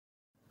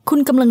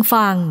คุณกำลัง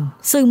ฟัง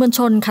สื่อมวลช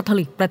นคาทอ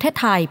ลิกประเทศ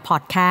ไทยพอ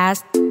ดแคส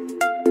ต์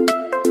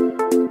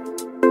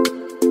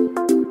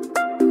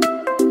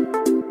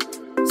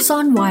ซ่อ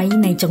นไว้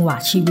ในจังหวะ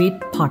ชีวิต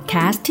พอดแค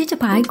สต์ที่จะ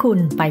พาให้คุณ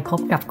ไปพบ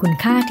กับคุณ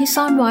ค่าที่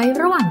ซ่อนไว้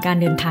ระหว่างการ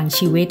เดินทาง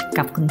ชีวิต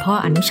กับคุณพ่อ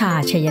อนุชา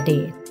ชัยเด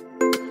ช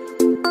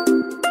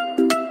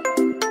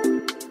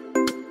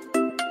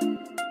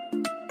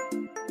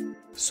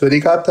สวัสดี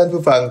ครับท่าน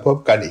ผู้ฟังพบ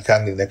กันอีกครั้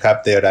งหนึ่งนะครับ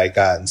ในราย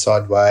การซ่อ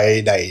นไว้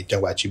ในจัง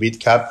หวะชีวิต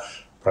ครับ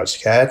พอด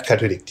แคสต์คา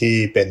ทอลิกที่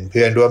เป็นเ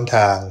พื่อนร่วมท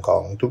างขอ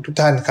งทุก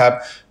ท่านครับ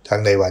ทั้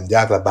งในวันย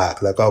ากลำบาก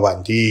แล้วก็วัน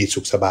ที่สุ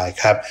ขสบาย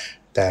ครับ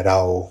แต่เรา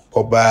พ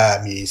บว่า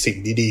มีสิ่ง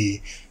ดี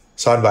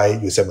ๆซ่อนไว้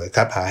อยู่เสมอค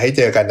รับหาให้เ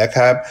จอกันนะค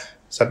รับ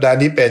สัปดาห์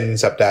นี้เป็น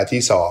สัปดาห์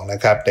ที่2น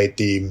ะครับใน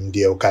ธีมเ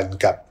ดียวกัน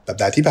กับสัป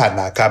ดาห์ที่ผ่าน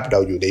มาครับเรา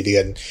อยู่ในเดื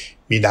อน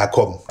มีนาค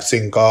ม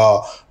ซึ่งก็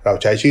เรา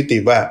ใช้ชื่อธี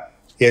มว่า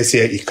เอเชี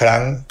ยอีกครั้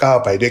งก้าว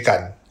ไปด้วยกัน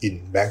in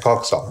Bangkok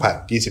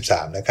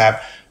 2023นะครับ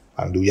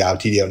ฟังดูยาว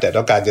ทีเดียวแต่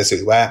ต้องการจะสื่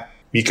อว่า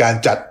มีการ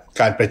จัด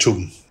การประชุม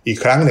อีก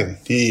ครั้งหนึ่ง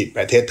ที่ป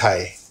ระเทศไทย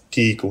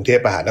ที่กรุงเทพ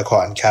มหานค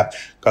รครับ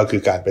ก็คื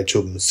อการประชุ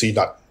ม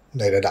CNOT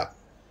ในระดับ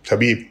ท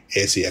วีปเอ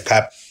เชียครั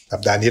บสั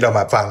ปดาห์นี้เรา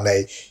มาฟังใน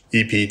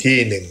EP ที่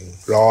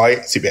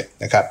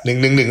111นะครับ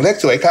111เลข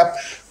สวยครับ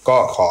ก็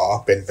ขอ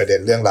เป็นประเด็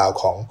นเรื่องราว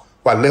ของ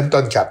วันเริ่ม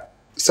ต้นครับ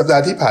สัปดา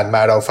ห์ที่ผ่านม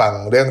าเราฟัง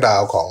เรื่องรา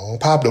วของ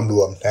ภาพร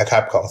วมๆนะครั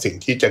บของสิ่ง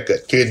ที่จะเกิ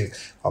ดขึ้น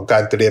ของกา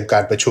รเตรียมกา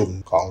รประชุม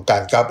ของกา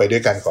รก้าวไปด้ว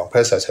ยกันของพร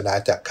ะศาสนา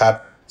จักรครับ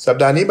สัป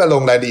ดาห์นี้มาล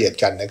งรายละเอียด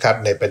กันนะครับ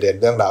ในประเด็น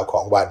เรื่องราวขอ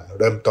งวัน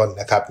เริ่มต้น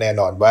นะครับแน่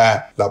นอนว่า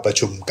เราประ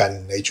ชุมกัน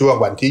ในช่วง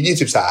วันที่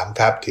23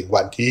ครับถึง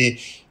วัน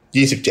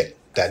ที่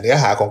27แต่เนื้อ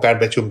หาของการ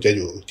ประชุมจะอ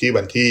ยู่ที่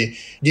วัน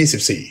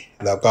ที่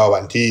24แล้วก็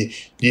วัน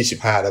ที่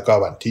25แล้วก็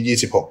วันที่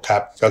26ครั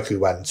บก็คือ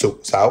วันศุก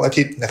ร์เสาร์อา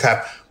ทิตย์นะครับ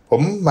ผ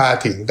มมา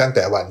ถึงตั้งแ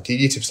ต่วัน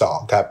ที่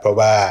22ครับเพราะ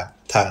ว่า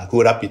ทางผู้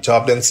รับผิดชอ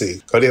บเรื่องสื่อ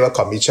เขาเรียกว่า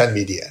Commission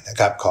Media นะ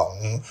ครับของ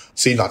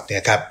CNOT เนี่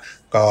ยครับ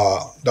ก็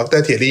ด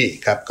ร. เทยรี่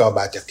ครับก็ม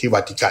าจากที่ว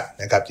าติกัน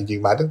นะครับจริง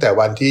ๆมาตั้งแต่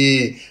วันที่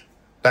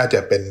น่าจะ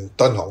เป็น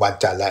ต้นของวัน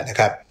จันทร์แล้วนะ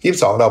ครับ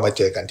22เรามาเ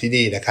จอกันที่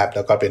นี่นะครับแ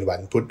ล้วก็เป็นวั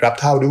นพุธรับ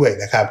เท่าด้วย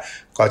นะครับ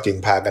ก็จึง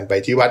พากันไป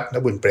ที่วัดน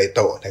บุญเปรโต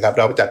นะครับเ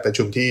ราจัดประ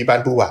ชุมที่บ้า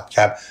นผู้ว่าค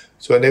รับ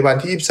ส่วนในวัน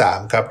ที่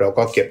23ครับเรา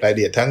ก็เก็บรายละเ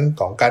อียดทั้ง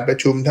ของการประ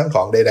ชุมทั้งข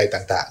องใดๆ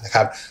ต่างๆนะค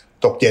รับ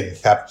ตกเย็น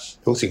ครับ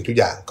ทุกสิ่งทุก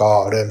อย่างก็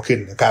เริ่มขึ้น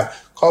นะครับ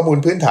ข้อมูล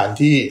พื้นฐาน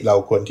ที่เรา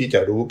ควรที่จะ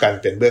รู้กัน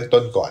เป็นเบื้อง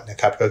ต้นก่อนนะ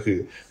ครับก็คือ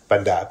บร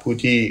รดาผู้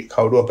ที่เข้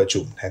าร่วมประ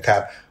ชุมนะครั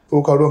บผู้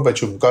เข้าร่วมประ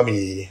ชุมก็มี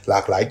หลา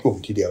กหลายกลุ่ม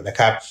ทีเดียวนะ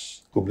ครับ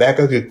กลุ่มแรก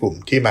ก็คือกลุ่ม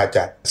ที่มาจ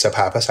ากสภ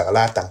าพระสังฆร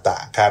าชต่า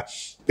งๆครับ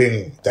ซึ่ง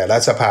แต่ละ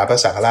สภาพระ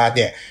สังฆราชเ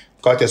นี่ย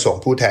ก็จะส่ง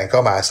ผู้แทนเข้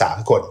ามา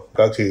3คน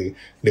ก็คือ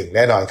1แ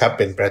น่นอนครับ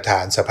เป็นประธา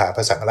นสภาพ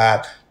ระสังฆราช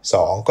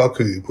2ก็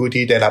คือผู้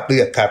ที่ได้รับเลื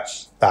อกครับ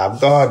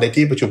3ก็ใน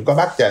ที่ประชุมก็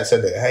มักจะเส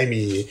นอให้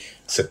มี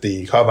สตรี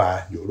เข้ามา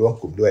อยู่ร่วม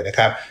กลุ่มด้วยนะค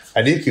รับอั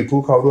นนี้คือผู้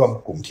เข้าร่วม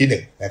กลุ่ม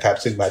ที่1นะครับ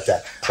ซึ่งมาจาก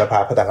สภา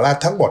พระสังฆราช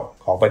ทั้งหมด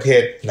ของประเท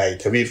ศใน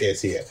ทวีปเอ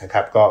เชียนะค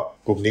รับก็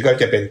กลุ่มนี้ก็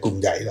จะเป็นกลุ่ม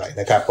ใหญ่หน่อย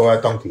นะครับเพราะว่า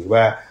ต้องถือ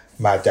ว่า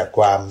มาจากค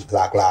วามห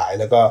ลากหลาย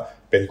แล้วก็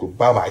เป็นกลุ่ม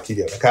เป้าหมายทีเ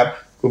ดียวนะครับ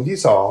กลุ่มที่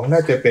2น่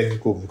าจะเป็น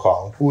กลุ่มขอ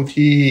งผู้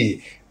ที่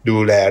ดู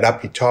แลรับ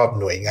ผิดชอบ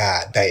หน่วยงา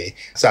นใน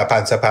สหพั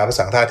นธ์สภาพระ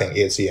สังฆราชแห่งเ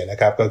อเชียนะ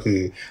ครับก็คือ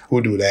ผู้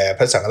ดูแลพ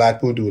ระสังฆราช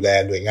ผู้ดูแล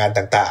หน่วยงาน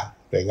ต่าง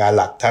ๆหน่วยงาน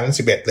หลักทั้ง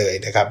11เลย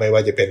นะครับไม่ว่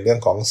าจะเป็นเรื่อง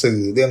ของสื่อ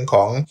เรื่องข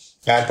อง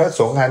งานพระส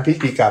งฆ์งานพิ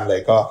ธีกรรมอะไร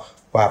ก็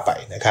ว่าไป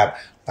นะครับ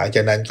หลังจ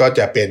ากนั้นก็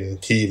จะเป็น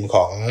ทีมข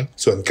อง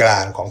ส่วนกลา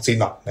งของซี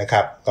นอตนะค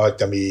รับก็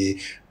จะมี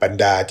บรร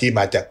ดาที่ม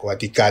าจากวา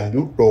ติกัน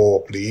ยุโร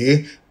ปหรือ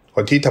ค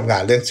นที่ทำงา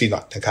นเรื่องซีน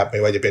อตนะครับไม่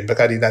ว่าจะเป็นพระ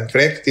คาร์ดินัลเก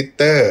รกซิสเ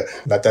ตอร์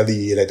นาตา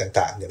ลีอะไร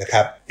ต่างๆเนี่ยนะค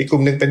รับอีกกลุ่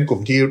มนึงเป็นกลุ่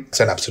มที่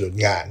สนับสนุน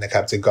งานนะค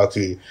รับซึ่งก็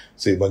คือ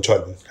สื่อมวลชน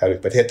คาทอลิ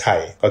กประเทศไทย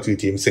ก็คือ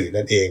ทีมสื่อ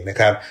นั่นเองนะ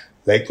ครับ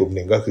และอีกกลุ่มห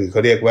นึ่งก็คือเข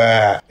าเรียกว่า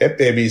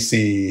FABC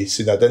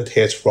Synodal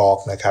Task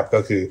Force นะครับก็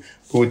คือ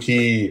ผู้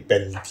ที่เป็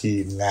นที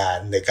มงาน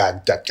ในการ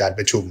จัดการป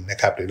ระชุมนะ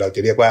ครับหรือเราจะ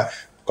เรียกว่า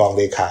กองเ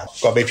ลขา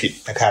ก็ไม่ผิด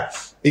นะครับ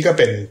นี่ก็เ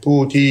ป็นผู้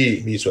ที่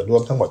มีส่วนร่ว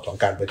มทั้งหมดของ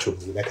การประชุม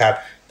นี้นะครับ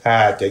ถ้า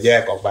จะแย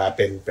กออกมาเ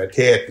ป็นประเท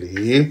ศหรื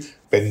อ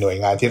เป็นหน่วย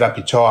งานที่รับ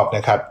ผิดชอบน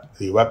ะครับ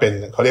หรือว่าเป็น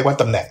เขาเรียกว่า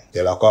ตำแหน่งเ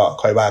ดี๋ยวเราก็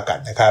ค่อยว่ากัน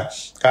นะครับ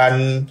การ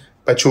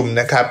ประชุม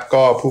นะครับ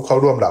ก็ผู้เข้า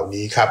ร่วมเหล่า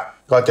นี้ครับ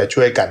ก็จะ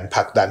ช่วยกันผ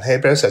ลักดันให้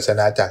พระศาส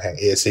นาจักรแห่ง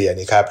เอเชีย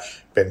นี่ครับ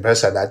เป็นพระ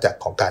ศาสนาจักร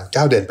ของการ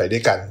ก้าวเดินไปด้ว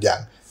ยกันอย่าง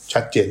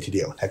ชัดเจนทีเ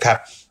ดียวนะครับ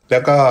แล้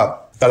วก็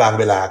ตาราง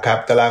เวลาครับ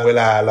ตารางเว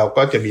ลาเรา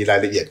ก็จะมีราย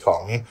ละเอียดขอ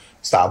ง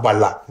3วัน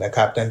หลักนะค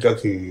รับนั่นก็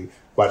คือ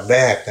วันแร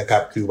กนะครั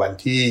บคือวัน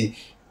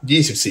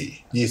ที่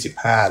24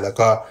 25แล้ว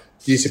ก็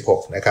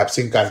26นะครับ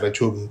ซึ่งการประ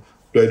ชุม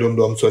โดย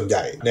รวมๆส่วนให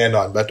ญ่แน่น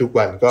อนว่าทุก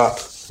วันก็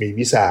มี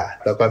วิสา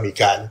แล้วก็มี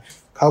การ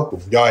เข้าก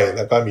ลุ่มย่อยแ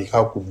ล้วก็มีเข้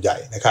ากลุ่มใหญ่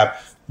นะครับ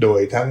โดย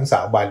ทั้ง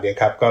3วันเนี่ย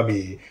ครับก็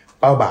มี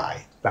เป้าหมาย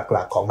ห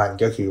ลักๆของมัน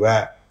ก็คือว่า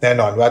แน่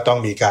นอนว่าต้อง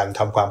มีการท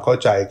ำความเข้า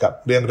ใจกับ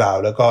เรื่องราว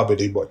แล้วก็บ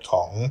ริบทข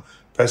อง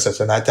พระศา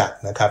สนาจักร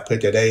นะครับเพื่อ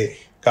จะได้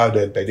ก้าวเ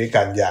ดินไปด้วย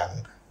กันอย่าง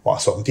เหมาะ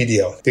สมทีเดี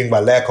ยวซึ่งวั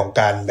นแรกของ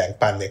การแบ่ง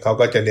ปันเนี่ยเขา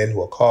ก็จะเน้น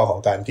หัวข้อของ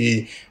การ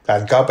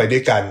ก้าวไปด้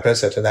วยกันพระ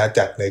ศาสนา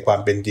จักรในความ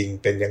เป็นจริง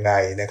เป็นยังไง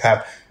นะครับ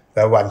แ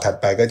ล้ววันถัด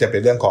ไปก็จะเป็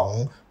นเรื่องของ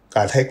ก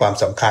ารให้ความ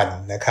สำคัญ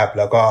นะครับแ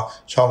ล้วก็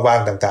ช่องว่าง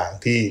ต่าง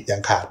ๆที่ยั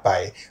งขาดไป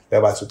และ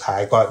วันสุดท้าย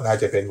ก็น่า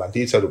จะเป็นวัน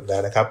ที่สรุปแล้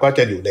วนะครับก็จ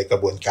ะอยู่ในกระ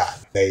บวนการ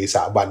ใน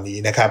3วันนี้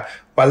นะครับ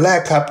วันแรก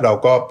ครับเรา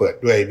ก็เปิด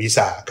ด้วยมิซ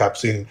าครับ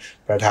ซึ่ง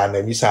ประธานใน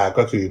มิซา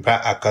ก็คือพระ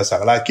อัครสั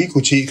งฆราชคิคุ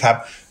ชิครับ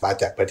มา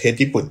จากประเทศ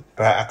ญี่ปุ่นพ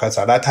ระอัคร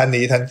สังฆราชท่าน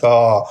นี้ท่านก็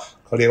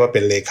เขาเรียกว่าเ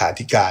ป็นเลขา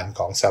ธิการข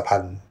องสภ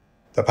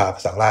า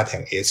สังฆราชแห่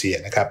งเอเชีย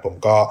นะครับผม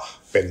ก็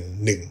เป็น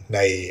หนึ่งใน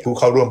ผู้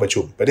เข้าร่วมประ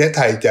ชุมประเทศไ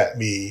ทยจะ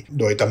มี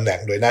โดยตำแหน่ง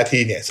โดยหน้า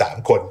ที่เนี่ย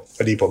3คนพ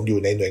อดีผมอยู่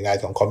ในหน่วยงาน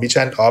ของ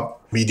Commission of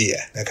Media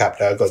นะครับ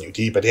แล้วก็อยู่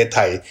ที่ประเทศไท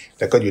ย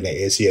แล้วก็อยู่ใน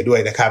เอเชียด้วย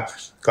นะครับ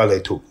ก็เล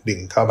ยถูกดึง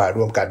เข้ามา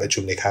ร่วมการประชุ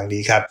มในครั้ง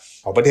นี้ครับ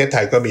ของประเทศไท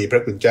ยก็มีพร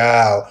ะคุณเจ้า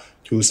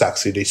ชูศัก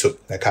ดิ์สิริสุท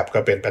ธิ์นะครับก็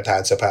เป็นประธา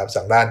นสภา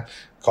สังฆราช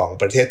ของ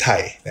ประเทศไท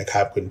ยนะค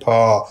รับคุณพ่อ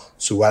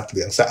สุวัฒน์เห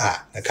ลืองสะอาด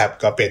นะครับ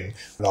ก็เป็น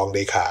รองเล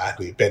ขาห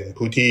รือเป็น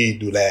ผู้ที่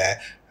ดูแล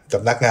ส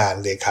ำนักงาน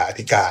เลขา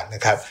ธิการน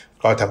ะครับ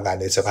ก็ทำงาน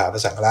ในสภาพร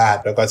ะสังฆราช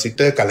แล้วก็ซิสเ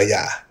ตอร์กัลย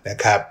านะ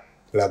ครับ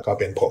แล้วก็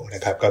เป็นผมน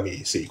ะครับก็มี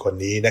4คน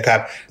นี้นะครับ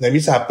ในมิ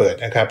ซาเปิด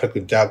นะครับพระคุ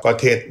ณเจ้าก็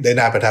เทศได้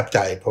น่าประทับใจ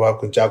เพราะว่า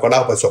คุณเจ้าก็เล่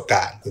าประสบก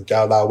ารณ์คุณเจ้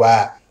าเล่าว่า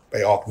ไป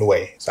ออกหน่วย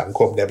สังค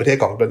มในประเทศ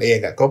ของตนเอง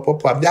ก็พบ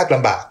ความยากล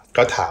ำบาก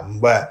ก็ถาม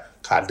ว่า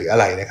ขาดเหลืออะ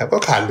ไรนะครับก็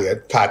ข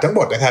าดทั้งห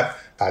มดนะครับ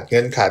ขาดเงิ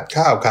นขาด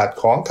ข้าวขาด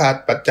ของขาด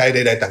ปัจจัยใ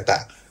ดๆต่า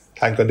งๆ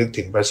ท่านก็นึก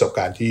ถึงประสบก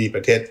ารณ์ที่ป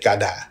ระเทศกา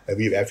นาท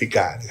วีปแอฟริก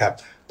านะครับ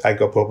ท่าน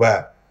ก็พบว่า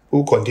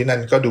ผู้คนที่นั่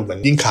นก็ดูเหมือ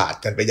นยิ่งขาด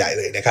กันไปใหญ่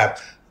เลยนะครับ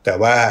แต่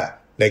ว่า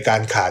ในกา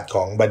รขาดข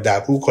องบรรดา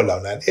ผู้คนเหล่า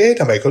นั้น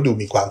ทำไมเขาดู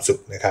มีความสุข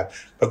นะครับ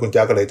พระคุณเจ้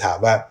าก็เลยถาม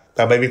ว่าท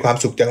ำไมมีความ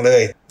สุขจังเล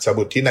ยส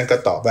บุตรที่นั่นก็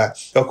ตอบว่า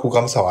ก็ครูค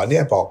ำสอนเนี่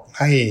ยบอก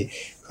ให้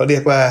เขาเรี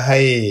ยกว่าให้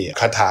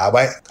คาถาไ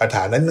ว้คาถ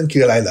านั้นมันคื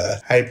ออะไรเหรอ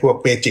ให้พวก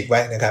เมจิกไว้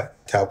นะครับ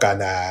ชาวกา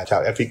นาชา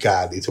วแอฟริกา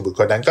หรือสบุตร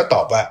คนนั้นก็ต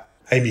อบว่า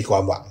ให้มีควา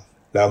มหวัง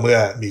แล้วเมื่อ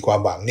มีความ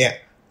หวังเนี่ย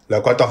เรา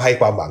ก็ต้องให้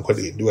ความหวังคน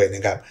อื่นด้วยน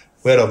ะครับ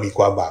เมื่อเรามีค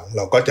วามหวังเ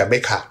ราก็จะไม่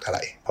ขาดอะไร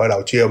เพราะเรา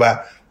เชื่อว่า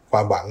ค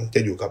วามหวังจ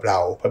ะอยู่กับเรา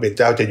พระเป็นเ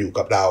จ้าจะอยู่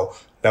กับเรา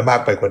และมา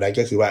กไปกว่านั้น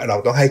ก็คือว่าเรา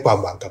ต้องให้ความ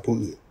หวังกับผู้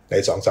อื่นใน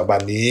 2-3 วั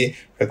นนี้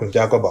พระคุณเ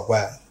จ้าก็บอกว่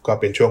าก็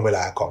เป็นช่วงเวล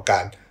าของกา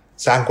ร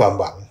สร้างความ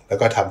หวังแล้ว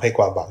ก็ทำให้ค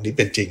วามหวังนี้เ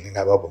ป็นจริงนะค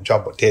รับว่าผมชอบ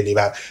บทเทศนี้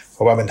มากเพ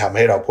ราะว่ามันทำใ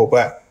ห้เราพบ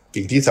ว่า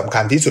สิ่งที่สำ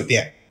คัญที่สุดเ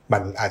นี่ยมั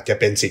นอาจจะ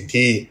เป็นสิ่ง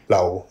ที่เร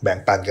าแบ่ง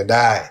ปันกันไ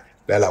ด้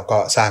และเราก็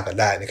สร้างกัน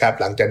ได้นะครับ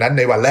หลังจากนั้นใ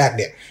นวันแรก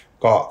เนี่ย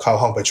ก็เข้า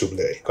ห้องประชุม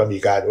เลยก็มี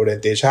การ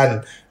orientation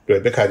โดย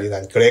พระคาร์ดินั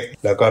ลเกรก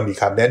แล้วก็มี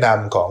คำแนะน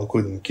ำของคุ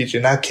ณคิชิ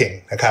นาเข่ง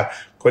นะครับ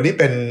คนนี้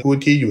เป็นผู้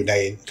ที่อยู่ใน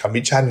คอม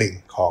มิชชั่นหนึ่ง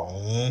ของ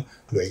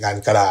หน่วยงาน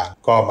กลาง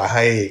ก็มาใ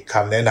ห้ค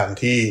ำแนะน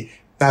ำที่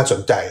น่าส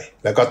นใจ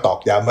แล้วก็ตอก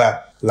ย้ำว่า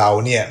เรา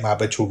เนี่ยมา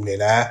ประชุมเนี่ย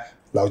นะ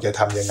เราจะ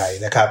ทำยังไง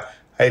นะครับ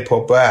ให้พ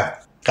บว่า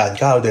การ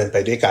ก้าวเดินไป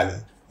ด้วยกัน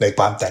ในค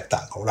วามแตกต่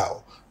างของเรา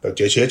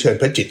จะเชื้อเชิญ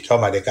พระจิตเข้า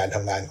มาในการท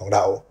ำงานของเร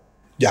า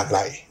อย่างไร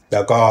แ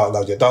ล้วก็เร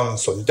าจะต้อง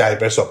สนใจ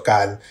ประสบกา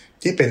รณ์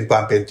ที่เป็นควา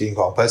มเป็นจริง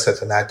ของพระศา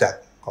สนาจักร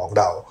ของ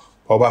เรา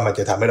เพราะว่ามันจ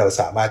ะทำให้เรา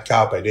สามารถก้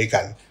าวไปด้วย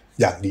กัน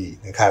อย่างดี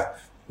นะครับ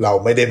เรา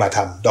ไม่ได้มาท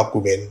ำด็อกิ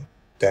วเมนต์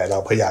แต่เรา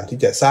พยายามที่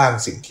จะสร้าง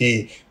สิ่งที่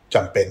จ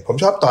ำเป็นผม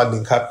ชอบตอนหนึ่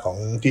งครับของ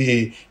ที่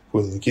คุ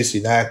ณคริส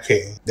ติน่าเค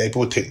งได้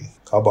พูดถึง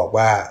เขาบอก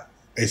ว่า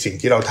ไอ้สิ่ง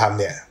ที่เราทำ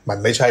เนี่ยมัน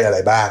ไม่ใช่อะไร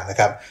บ้างนะ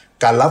ครับ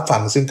การรับฟั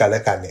งซึ่งกันแล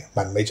ะกันเนี่ย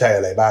มันไม่ใช่อ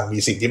ะไรบ้างมี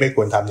สิ่งที่ไม่ค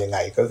วรทำยังไง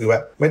ก็คือว่า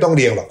ไม่ต้องเ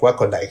รียงหรอกว่า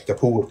คนไหนจะ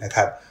พูดนะค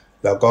รับ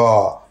แล้วก็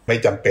ไม่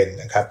จำเป็น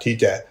นะครับที่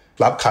จะ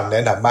รับคำแน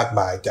ะนำมาก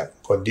มายจาก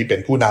คนที่เป็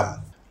นผู้น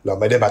ำเรา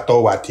ไม่ได้มาโต้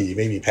วาทีไ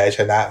ม่มีแพ้ช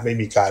นะไม่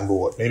มีการโหว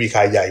ตไม่มีใค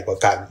รใหญ่กว่า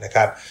กันนะค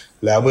รับ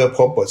แล้วเมื่อพ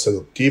บบทส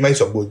รุปที่ไม่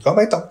สมบูรณ์ก็ไ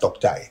ม่ต้องตก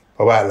ใจเพ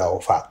ราะว่าเรา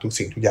ฝากทุก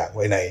สิ่งทุกอย่างไ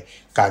ว้ใน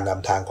การน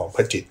ำทางของพ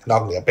ระจิตนอ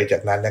กเหนือไปจา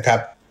กนั้นนะครับ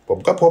ผม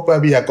ก็พบว่า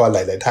วิทยากรหล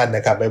ายๆท่านน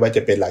ะครับไม่ว่าจ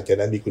ะเป็นหลังจาก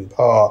นั้นมีคุณ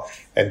พ่อ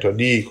แอนโท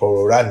นีโคโร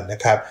รันน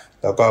ะครับ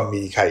แล้วก็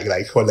มีใครอีกหลา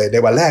ยคนเลยใน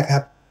วันแรกค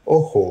รับโ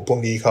อ้โหพวก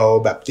นี้เขา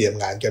แบบเตรียม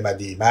งานกันมา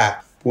ดีมาก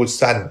พูด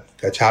สั้น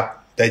กระชับ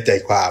ได้ใจ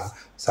ความ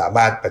สาม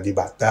ารถปฏิ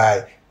บัติได้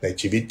ใน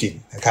ชีวิตจริง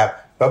นะครับ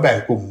แล้วแบ่ง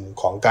กลุ่ม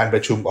ของการปร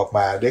ะชุมออกม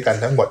าด้วยกัน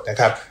ทั้งหมดนะ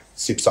ครับ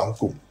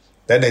12กลุ่ม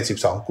และใน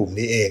12กลุ่ม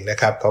นี้เองนะ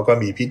ครับเขาก็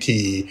มีพิธี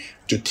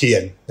จุดเทีย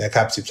นนะค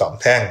รับ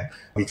12แท่ง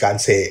มีการ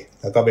เสก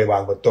แล้วก็ไปวา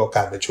งบนโต๊ะก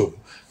ารประชุม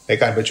ใน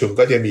การประชุม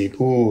ก็จะมี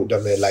ผู้ด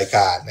ำเนินรายก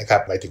ารนะครั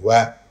บหมายถึงว่า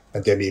มั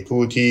นจะมี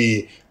ผู้ที่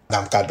น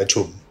ำการประ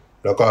ชุม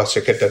แล้วก็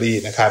secretary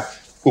นะครับ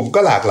กลุ่มก็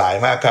หลากหลาย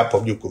มากครับผ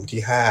มอยู่กลุ่ม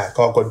ที่5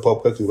ข้อค้นพบ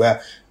ก็คือว่า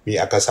มี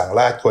อัครสังฆ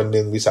ราชคนห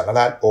นึ่งมีสังฆร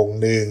าชองค์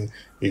หนึ่ง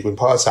มีคุณ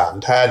พ่อ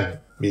3ท่าน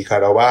มีคา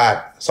รวาส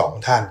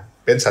2ท่าน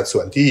เป็นสัดส่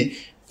วนที่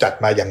จัด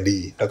มาอย่างดี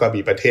แล้วก็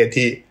มีประเทศ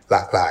ที่หล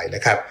ากหลายน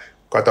ะครับ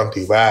ก็ต้อง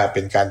ถือว่าเ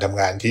ป็นการทำ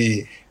งานที่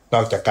น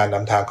อกจากการน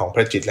ำทางของพ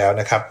ระจิตแล้ว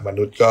นะครับม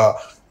นุษย์ก็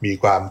มี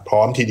ความพร้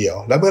อมทีเดียว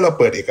แล้วเมื่อเรา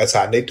เปิดเอกส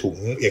ารในถุง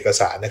เอก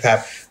สารนะครับ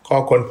ข้อ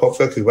ค้นพบ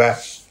ก็คือว่า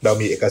เรา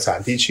มีเอกสาร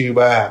ที่ชื่อ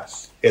ว่า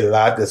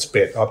enlarge the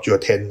space of your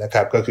tent นะค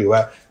รับก็คือว่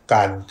าก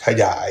ารข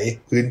ยาย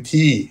พื้น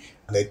ที่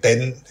ในเต็น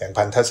ท์แห่ง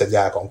พันธสัญญ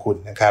าของคุณ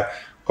นะครับ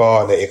ก็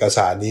ในเอกส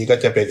ารนี้ก็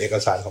จะเป็นเอก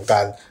สารของก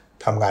าร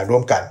ทำงานร่ว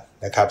มกัน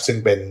นะครับซึ่ง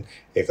เป็น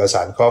เอกส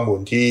ารข้อมูล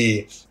ที่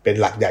เป็น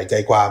หลักใหญ่ใจ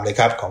ความเลย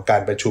ครับของกา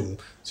รประชุม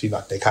ซีน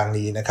อดในครั้ง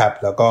นี้นะครับ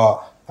แล้วก็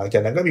หลังจา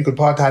กนั้นก็มีคุณ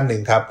พ่อท่านหนึ่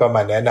งครับก็ม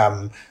าแนะน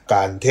ำก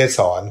ารเทศ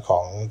สอนขอ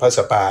งพระส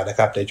ภานะค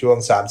รับในช่วง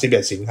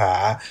31สิงหา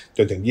จ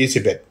นถึง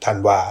21ธัน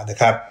วานะ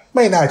ครับไ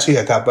ม่น่าเชื่อ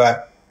ครับว่า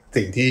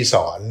สิ่งที่ส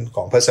อนข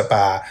องพระสภ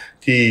า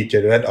ที่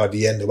General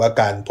Audience หรือว่า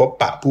การพบ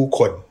ปะผู้ค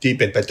นที่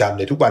เป็นประจำใ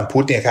นทุกวันพุ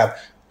ธเนี่ยครับ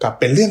กับ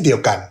เป็นเรื่องเดียว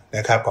กันน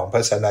ะครับของพร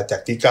ะศาสนาจัก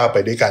รที่ก้าวไป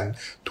ด้วยกัน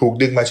ถูก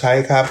ดึงมาใช้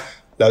ครับ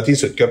แล้วที่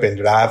สุดก็เป็น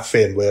Draft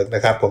Framework น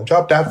ะครับผมชอ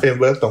บ Draft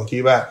Framework ตรง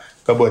ที่ว่า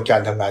กระบวนการ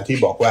ทำงานที่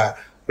บอกว่า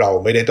เรา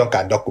ไม่ได้ต้องก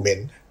าร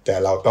document แต่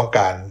เราต้องก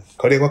ารเ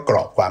ขาเรียกว่ากร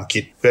อบความคิ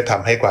ดเพื่อท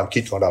ำให้ความคิ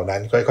ดของเรานั้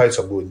นค่อยๆส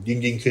มบูรณ์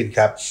ยิ่งขึ้นค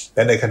รับแล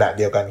ะในขณะเ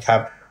ดียวกันครั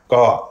บ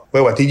ก็เ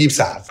มื่อวันที่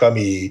23ก็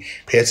มี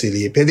เพจซี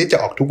รีส์เพจนี้จะ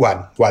ออกทุก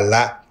วันล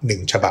ะ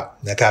1ฉบับ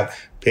นะครับ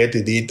เพจ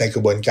นี้ในกร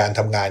ะบวนการ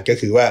ทำงานก็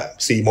คือว่า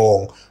 4 โมง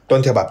ต้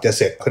นฉบับจะเ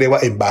สร็จเขาเรียกว่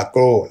า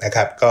embargo นะค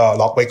รับก็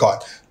ล็อกไว้ก่อน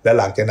และ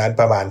หลังจากนั้น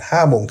ประมาณ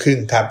 5 โมงครึ่ง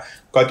ครับ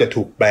ก็จะ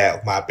ถูกแปลอ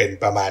อกมาเป็น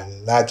ประมาณ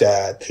น่าจะ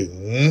ถึง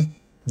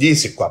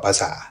20กว่าภา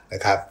ษาน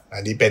ะครับอั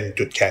นนี้เป็น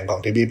จุดแข็งของ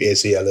ทวีปเอ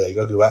เชียเลย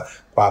ก็คือว่า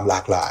ความหลา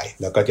กหลาย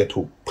แล้วก็จะ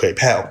ถูกเผยแ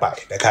พร่ออกไป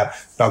นะครับ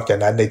นอกจาก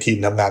นั้นในทีม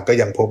ทำงานก็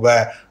ยังพบว่า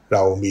เร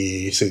ามี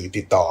สื่อ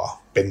ติดต่อ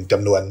เป็นจ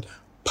ำนวน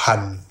พั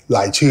นร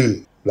ายชื่อ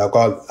แล้ว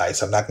ก็หลาย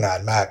สำนักงาน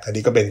มากอัน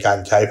นี้ก็เป็นการ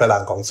ใช้พลั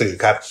งของสื่อ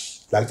ครับ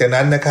หลังจาก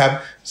นั้นนะครับ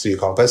สื่อ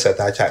ของพระศาส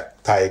นาจักร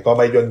ไทยก็ไ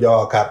ม่ย่นย่อ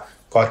ครับ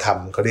ก็ท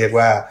ำเขาเรียก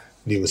ว่า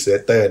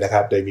newsletter นะค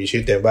รับโดยมีชื่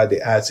อเต็มว่า The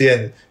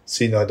ASEAN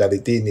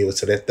Synodality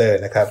Newsletter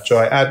นะครับ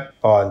Join us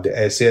on the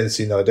ASEAN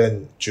Synodal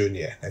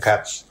Junior นะครับ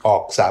ออ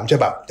ก3ฉ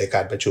บับในก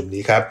ารประชุม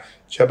นี้ครับ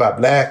ฉบับ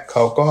แรกเข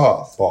าก็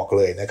บอกเ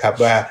ลยนะครับ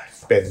ว่า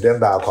เป็นเรื่อง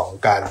ราวของ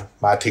การ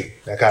มาถึง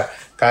นะครับ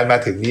การมา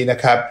ถึงนี้นะ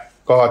ครับ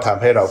ก็ท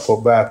ำให้เราพบ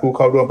ว่าผู้เ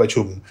ข้าร่วมประ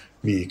ชุม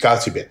มี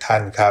91ท่า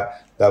นครับ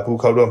แล้วผู้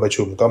เข้าร่วมประ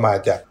ชุมก็มา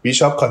จาก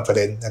Bishop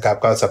Conference นะครับ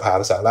ก็สภา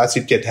ภาษาละ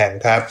17แห่ง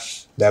ครับ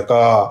แล้ว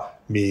ก็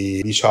มี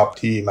บิชอป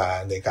ที่มา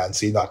ในการ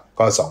ซีนอด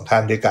ก็2ท่า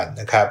นด้วยกัน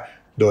นะครับ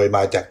โดยม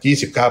าจาก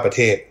29ประเ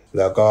ทศ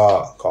แล้วก็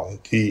ของ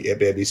ที่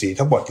FABC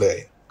ทั้งหมดเลย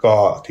ก็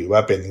ถือว่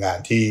าเป็นงาน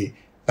ที่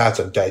น่า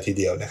สนใจที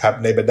เดียวนะครับ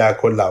ในบรรดา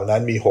คนเหล่านั้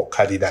นมี6ค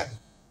าร์ดินัล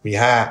มี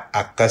5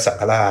อัครสัง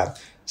ฆราช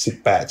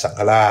18สัง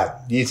ฆราช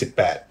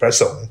28พระ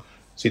สงฆ์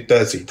ซิสเตอ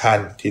ร์4ท่าน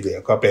ที่เหลือ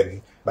ก็เป็น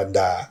บรรด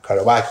าค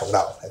ฤหัสถ์ของเร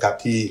านะครับ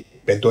ที่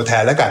เป็นตัวแท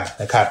นแล้วกัน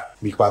นะครับ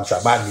มีความสา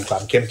มารถมีควา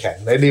มเข้มแข็ง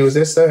ในนิวเซ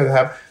สเตอร์ค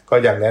รับก็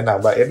ยังแนะน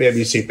ำว่า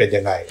FABC เป็น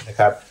ยังไงนะ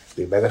ครับห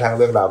รือแม้กระทั่งเ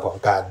รื่องราวของ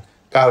การ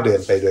ก้าวเดิน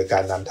ไปโดยกา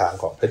รนำทาง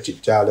ของพระจิต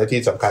เจ้าและ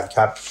ที่สำคัญค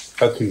รับ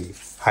ก็คือ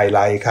ไฮไล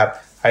ท์ครับ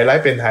ไฮไล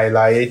ท์เป็นไฮไล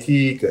ท์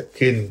ที่เกิด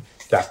ขึ้น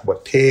จากบท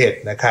เทศ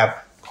นะครับ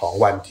ของ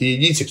วัน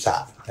ที่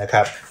23นะค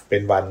รับเป็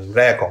นวันแ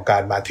รกของกา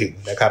รมาถึง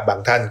นะครับบาง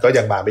ท่านก็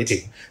ยังมาไม่ถึ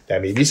งแต่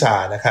มีวิชา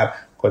นะครับ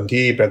คน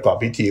ที่ประกอบ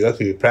พิธีก็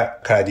คือพระ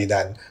คาร์ดิ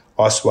นัล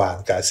ออสวาน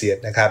กาเซียส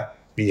นะครับ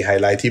มีไฮ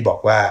ไลท์ที่บอก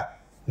ว่า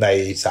ใน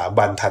3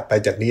วันถัดไป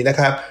จากนี้นะ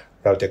ครับ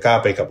เราจะก้าว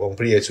ไปกับองค์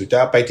พระเยซูเจ้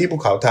าไปที่ภู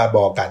เขาทาบ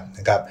อร์กัน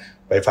นะครับ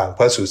ไปฟังพ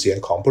ระสุเสียง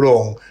ของพระอ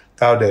งค์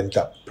ก้าวเดิน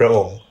กับพระอ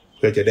งค์เ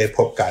พื่อจะได้พ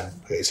บการ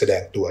เผยแสด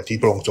งตัวที่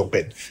พระองค์ทรงเ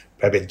ป็น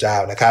พระเป็นเจ้า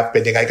นะครับเป็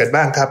นยังไงกัน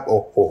บ้างครับโอ้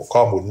โหข้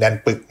อมูลแน่น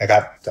ปึกนะครั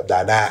บสัปดา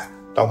ห์หน้า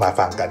ต้องมา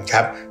ฟังกันค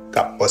รับ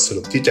กับบทส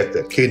รุปที่จะเ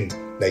กิดขึ้น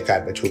ในกา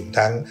รประชุม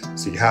ทั้ง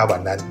 4-5 วั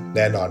นนั้นแ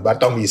น่นอนว่า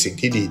ต้องมีสิ่ง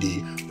ที่ดี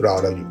ๆรอ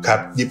เราอยู่ครับ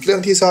หยิบเรื่อ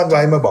งที่ซ่อนไ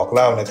ว้มาบอกเ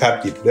ล่านะครับ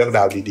หยิบเรื่องร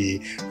าวดี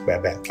ๆแ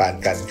บ่งปัน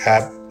กันครั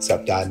บสั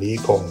ปดาห์นี้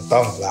คงต้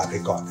องลาไป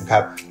ก่อนนะครั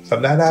บสัป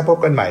ดาห์หน้าพบ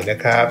กันใหม่นะ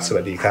ครับส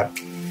วัสดีครั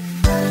บ